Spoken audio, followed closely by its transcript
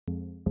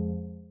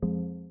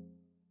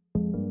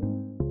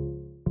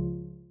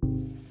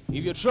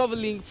If you're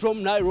traveling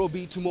from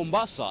Nairobi to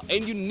Mombasa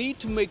and you need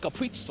to make a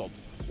pit stop,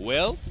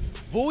 well,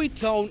 Voi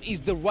Town is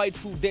the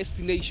rightful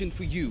destination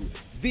for you.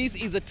 This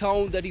is a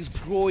town that is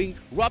growing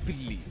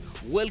rapidly.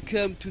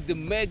 Welcome to the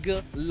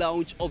mega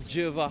launch of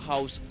Java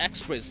House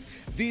Express.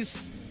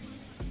 This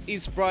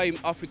is Prime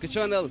Africa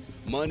Channel.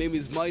 My name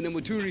is Maina.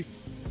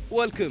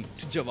 Welcome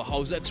to Java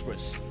House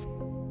Express.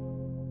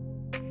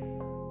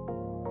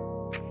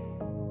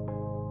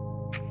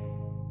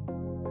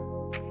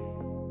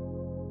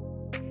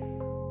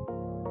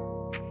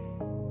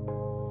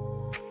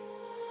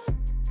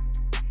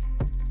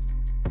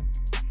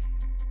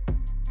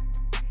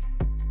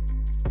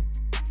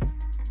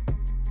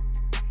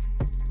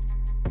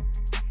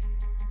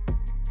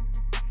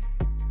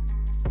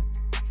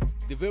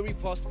 The very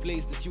first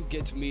place that you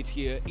get to meet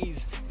here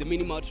is the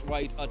mini mart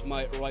right at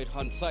my right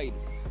hand side.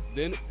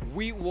 Then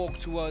we walk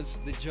towards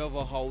the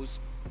Java House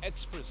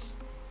Express.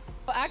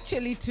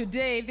 Actually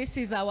today this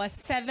is our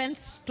seventh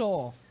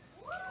store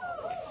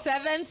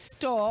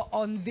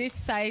on this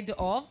side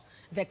of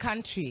the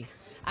country.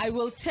 I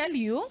will tell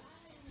you,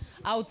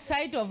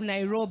 outside of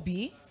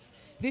Nairobi,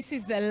 this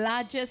is the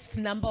largest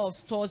number of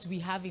stores we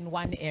have in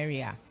one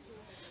area.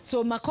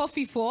 So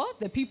makofi for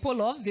the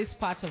people of this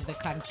part of the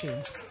country.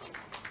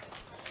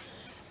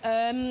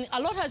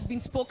 A lot has been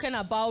spoken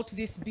about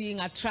this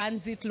being a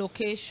transit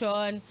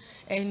location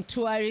and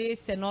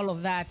tourists and all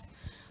of that.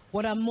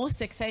 What I'm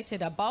most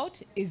excited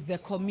about is the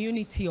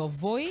community of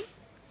Voi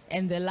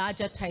and the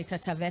larger Taita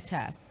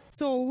Taveta.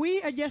 So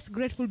we are just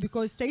grateful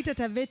because Taita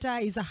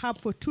Taveta is a hub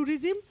for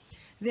tourism.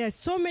 There are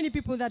so many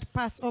people that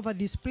pass over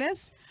this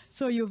place.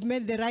 So you've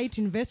made the right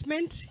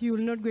investment. You're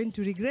not going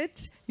to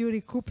regret. You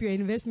recoup your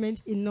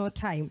investment in no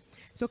time.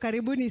 So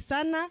karibuni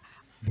sana.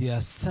 There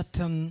are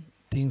certain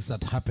things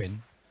that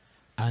happen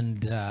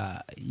and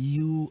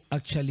you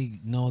actually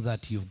know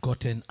that you've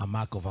gotten a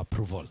mark of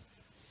approval.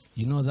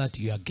 You know that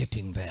you are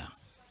getting there.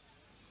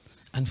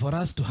 And for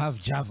us to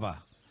have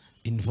Java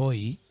in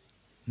Voi,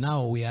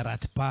 now we are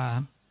at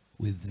par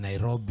with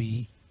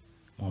Nairobi,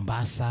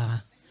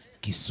 Mombasa,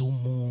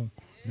 Kisumu,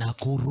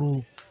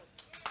 Nakuru,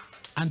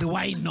 and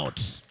why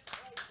not?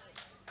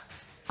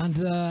 And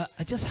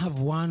I just have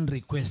one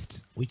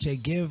request, which I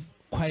gave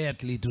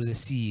quietly to the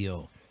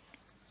CEO.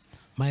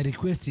 My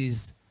request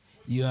is,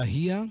 you are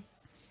here,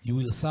 you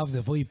will serve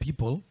the Voi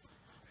people,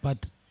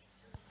 but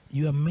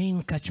your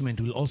main catchment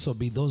will also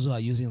be those who are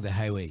using the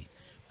highway.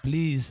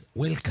 Please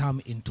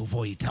welcome into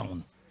Voi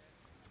Town.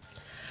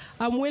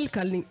 I'm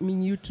welcoming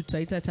you to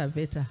Taita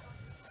Taveta.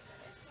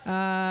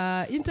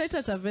 In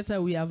Taita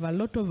Taveta, we have a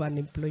lot of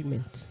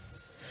unemployment.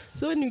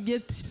 So when you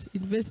get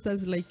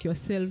investors like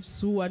yourselves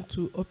who want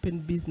to open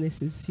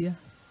businesses here,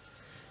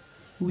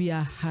 we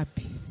are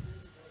happy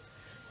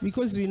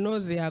because we know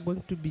there are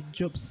going to be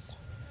jobs.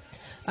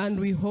 And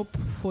we hope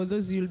for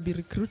those you'll be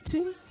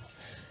recruiting,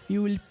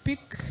 you will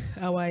pick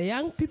our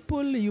young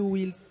people, you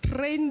will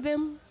train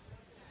them,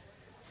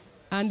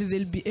 and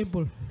they'll be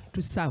able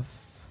to serve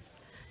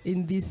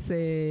in this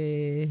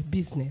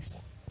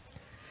business.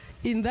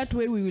 In that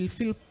way, we will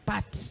feel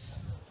part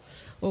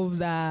of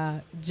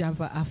the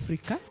Java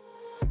Africa.